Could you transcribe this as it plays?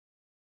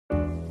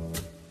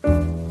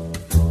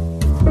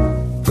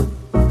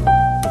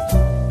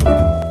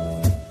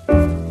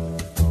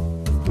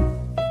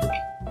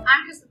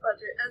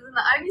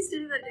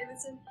student at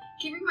Davidson,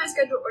 keeping my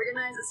schedule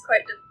organized is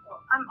quite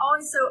difficult. I'm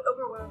always so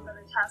overwhelmed by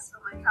the tasks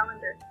on my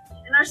calendar.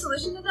 And our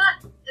solution to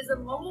that is a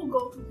mobile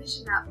goal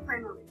completion app,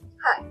 Plannarly.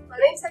 Hi, my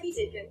name's Heidi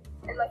Dakin,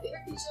 and my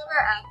favorite feature of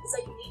our app is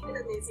our unique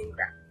and amazing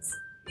graphics.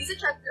 These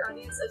attract an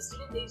audience of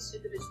student-aged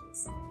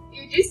individuals.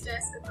 We reduce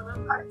stress and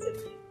promote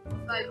productivity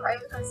by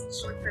prioritizing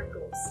short-term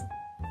goals.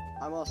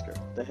 I'm Oscar,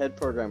 the head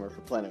programmer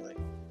for Plannarly.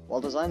 While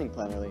designing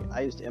Plannarly,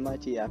 I used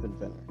MIT App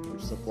Inventor,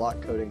 which is a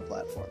block coding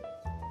platform.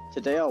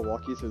 Today I'll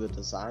walk you through the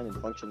design and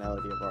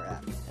functionality of our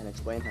app and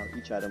explain how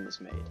each item is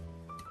made.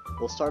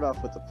 We'll start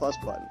off with the plus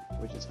button,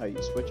 which is how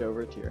you switch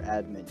over to your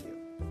add menu.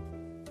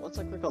 Once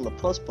I click on the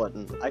plus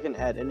button, I can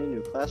add any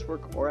new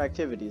classwork or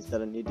activities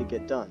that I need to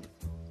get done.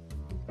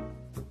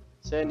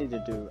 Say I need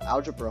to do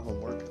algebra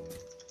homework,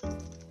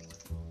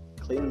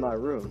 clean my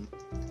room,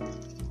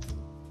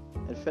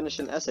 and finish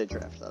an essay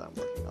draft that I'm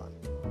working on.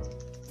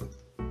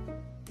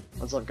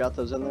 Once I've got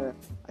those in there,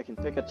 I can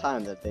pick a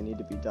time that they need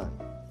to be done.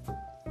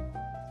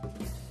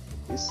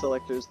 These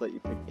selectors let you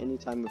pick any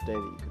time of day that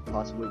you could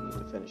possibly need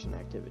to finish an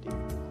activity.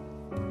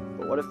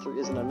 But what if there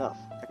isn't enough?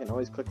 I can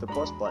always click the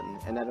plus button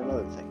and add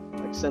another thing,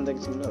 like sending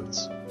some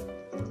notes. I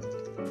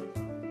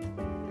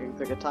can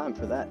pick a time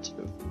for that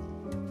too.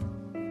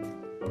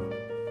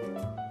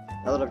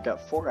 Now that I've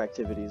got 4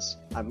 activities,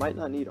 I might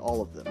not need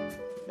all of them.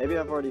 Maybe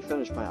I've already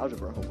finished my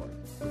algebra homework.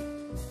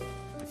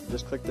 I can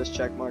just click this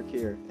check mark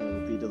here and it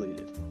will be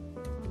deleted.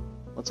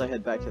 Once I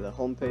head back to the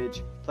home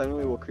page,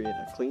 Plannarly will create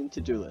a clean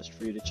to-do list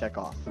for you to check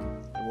off.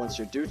 And once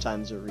your due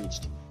times are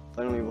reached,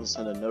 Plannarly will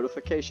send a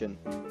notification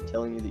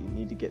telling you that you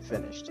need to get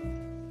finished.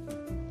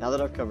 Now that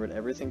I've covered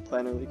everything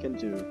Plannarly can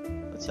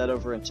do, let's head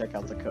over and check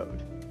out the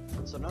code.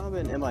 So now I'm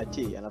in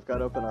MIT and I've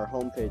got open our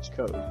home page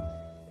code.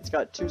 It's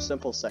got 2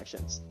 simple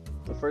sections.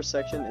 The first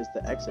section is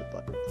the exit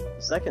button.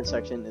 The second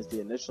section is the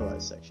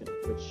initialize section,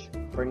 which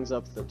brings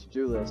up the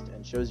to-do list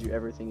and shows you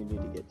everything you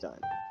need to get done.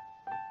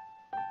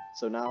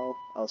 So now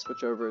I'll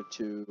switch over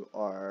to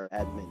our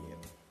add menu.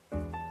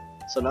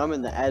 So now I'm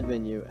in the add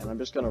menu and I'm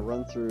just going to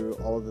run through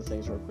all of the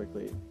things real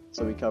quickly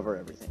so we cover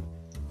everything.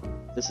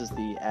 This is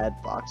the add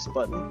box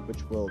button,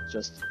 which will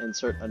just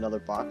insert another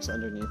box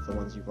underneath the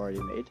ones you've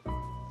already made.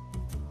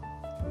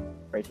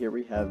 Right here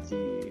we have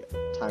the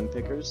time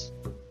pickers,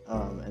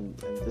 and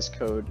this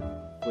code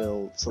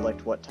will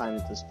select what time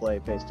to display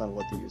based on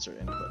what the user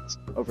inputs.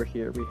 Over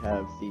here we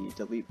have the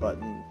delete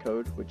button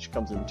code, which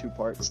comes in 2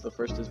 parts. The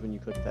first is when you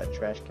click that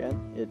trash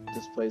can, it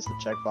displays the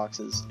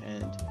checkboxes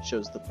and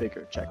shows the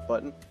bigger check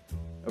button.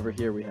 Over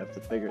here we have the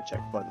bigger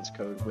check buttons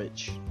code,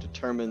 which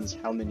determines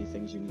how many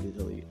things you need to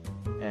delete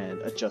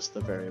and adjusts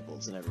the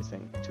variables and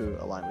everything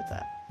to align with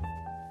that.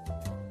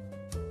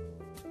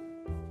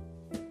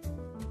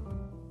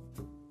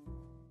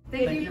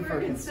 Thank you for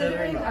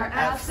considering our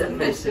app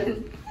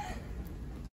submission.